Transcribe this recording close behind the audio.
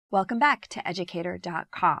Welcome back to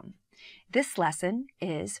Educator.com. This lesson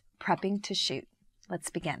is prepping to shoot. Let's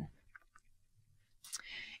begin.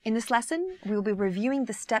 In this lesson, we will be reviewing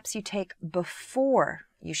the steps you take before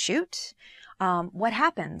you shoot. What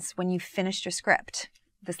happens when you've finished your script?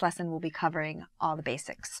 This lesson will be covering all the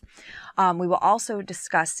basics. We will also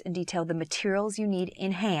discuss in detail the materials you need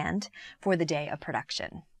in hand for the day of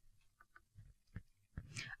production.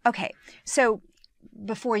 Okay, so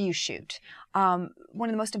before you shoot, one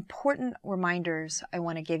of the most important reminders I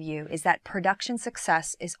want to give you is that production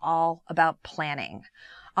success is all about planning.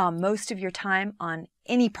 Most of your time on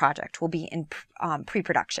any project will be in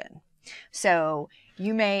pre-production. So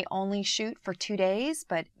you may only shoot for 2 days,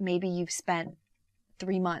 but maybe you've spent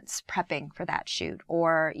 3 months prepping for that shoot,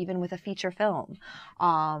 or even with a feature film,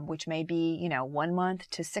 which may be, 1 month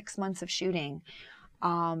to 6 months of shooting.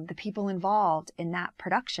 The people involved in that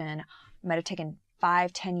production might have taken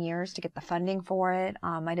 5-10 years to get the funding for it.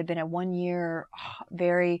 Might have been a 1 year,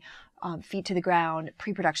 very feet to the ground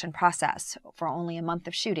pre-production process for only a month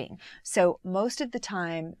of shooting. So most of the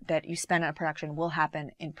time that you spend on a production will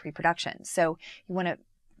happen in pre-production. So you want to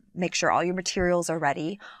make sure all your materials are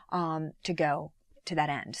ready to go to that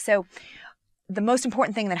end. So the most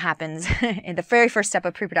important thing that happens in the very first step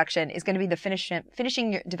of pre-production is going to be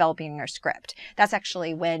the developing your script. That's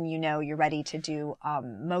actually when you're ready to do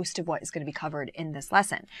most of what is going to be covered in this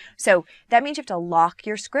lesson. So that means you have to lock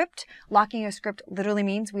your script. Locking your script literally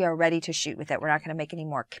means we are ready to shoot with it. We're not going to make any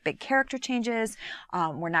more big character changes.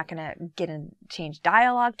 We're not going to change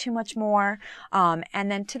dialogue too much more. And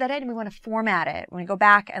then to that end, we want to format it. When we go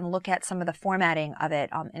back and look at some of the formatting of it,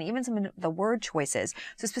 and even some of the word choices.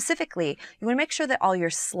 So specifically, you want to make sure that all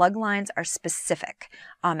your slug lines are specific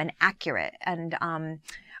and accurate. And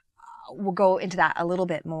we'll go into that a little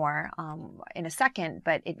bit more in a second,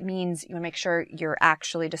 but it means you want to make sure you're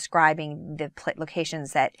actually describing the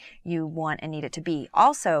locations that you want and need it to be.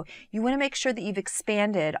 Also, you want to make sure that you've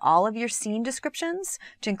expanded all of your scene descriptions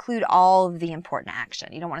to include all of the important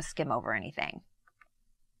action. You don't want to skim over anything.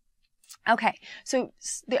 Okay, so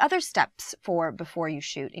the other steps for before you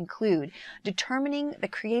shoot include determining the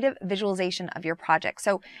creative visualization of your project.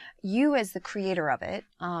 So you as the creator of it,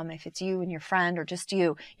 if it's you and your friend or just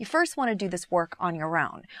you first want to do this work on your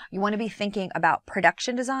own. You want to be thinking about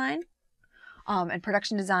production design, and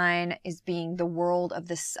production design is being the world of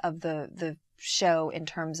the show in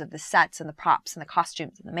terms of the sets and the props and the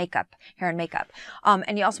costumes and the makeup, hair and makeup.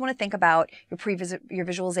 And you also want to think about your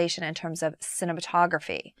visualization in terms of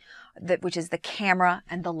cinematography, which is the camera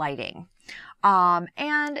and the lighting.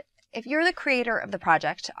 And if you're the creator of the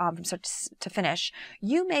project from start to finish,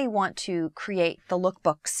 you may want to create the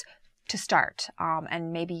lookbooks to start,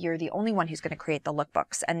 and maybe you're the only one who's going to create the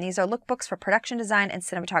lookbooks. And these are lookbooks for production design and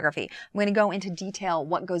cinematography. I'm going to go into detail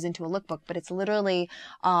what goes into a lookbook, but it's literally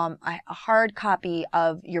a hard copy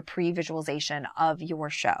of your pre-visualization of your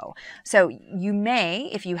show. So you may,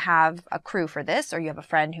 if you have a crew for this, or you have a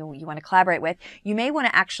friend who you want to collaborate with, you may want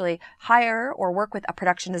to actually hire or work with a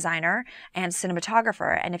production designer and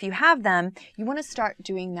cinematographer. And if you have them, you want to start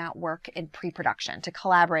doing that work in pre-production to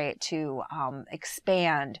collaborate, to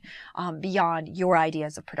expand beyond your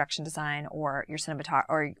ideas of production design or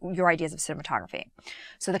your ideas of cinematography.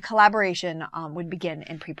 So the collaboration would begin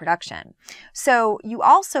in pre-production. So you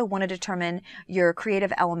also want to determine your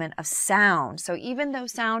creative element of sound. So even though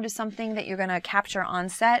sound is something that you're going to capture on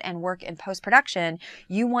set and work in post-production,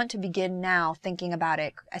 you want to begin now thinking about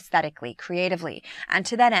it aesthetically, creatively. And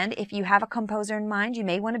to that end, if you have a composer in mind, you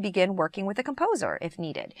may want to begin working with a composer if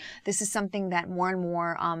needed. This is something that more and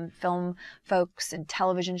more film folks and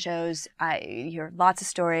television shows, you hear lots of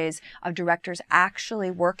stories of directors actually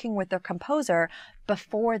working with their composer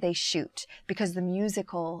before they shoot, because the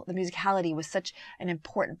musicality was such an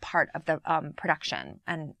important part of the production.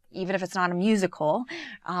 And even if it's not a musical,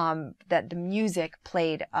 that the music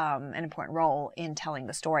played an important role in telling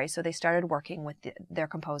the story. So they started working with their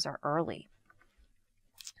composer early.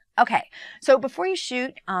 Okay, so before you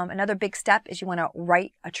shoot, another big step is you want to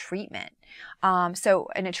write a treatment. So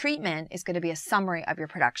a treatment is going to be a summary of your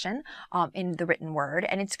production in the written word,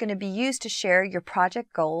 and it's going to be used to share your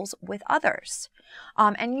project goals with others.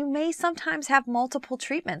 And you may sometimes have multiple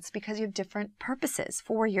treatments because you have different purposes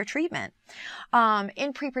for your treatment.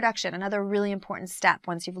 In pre-production, another really important step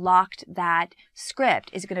once you've locked that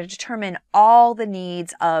script is going to determine all the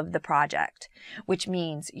needs of the project, which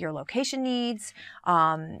means your location needs,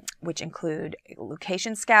 which include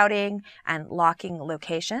location scouting and locking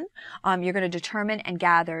location. You're going to determine and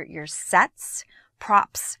gather your sets,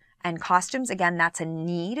 props, and costumes. Again, that's a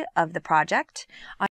need of the project.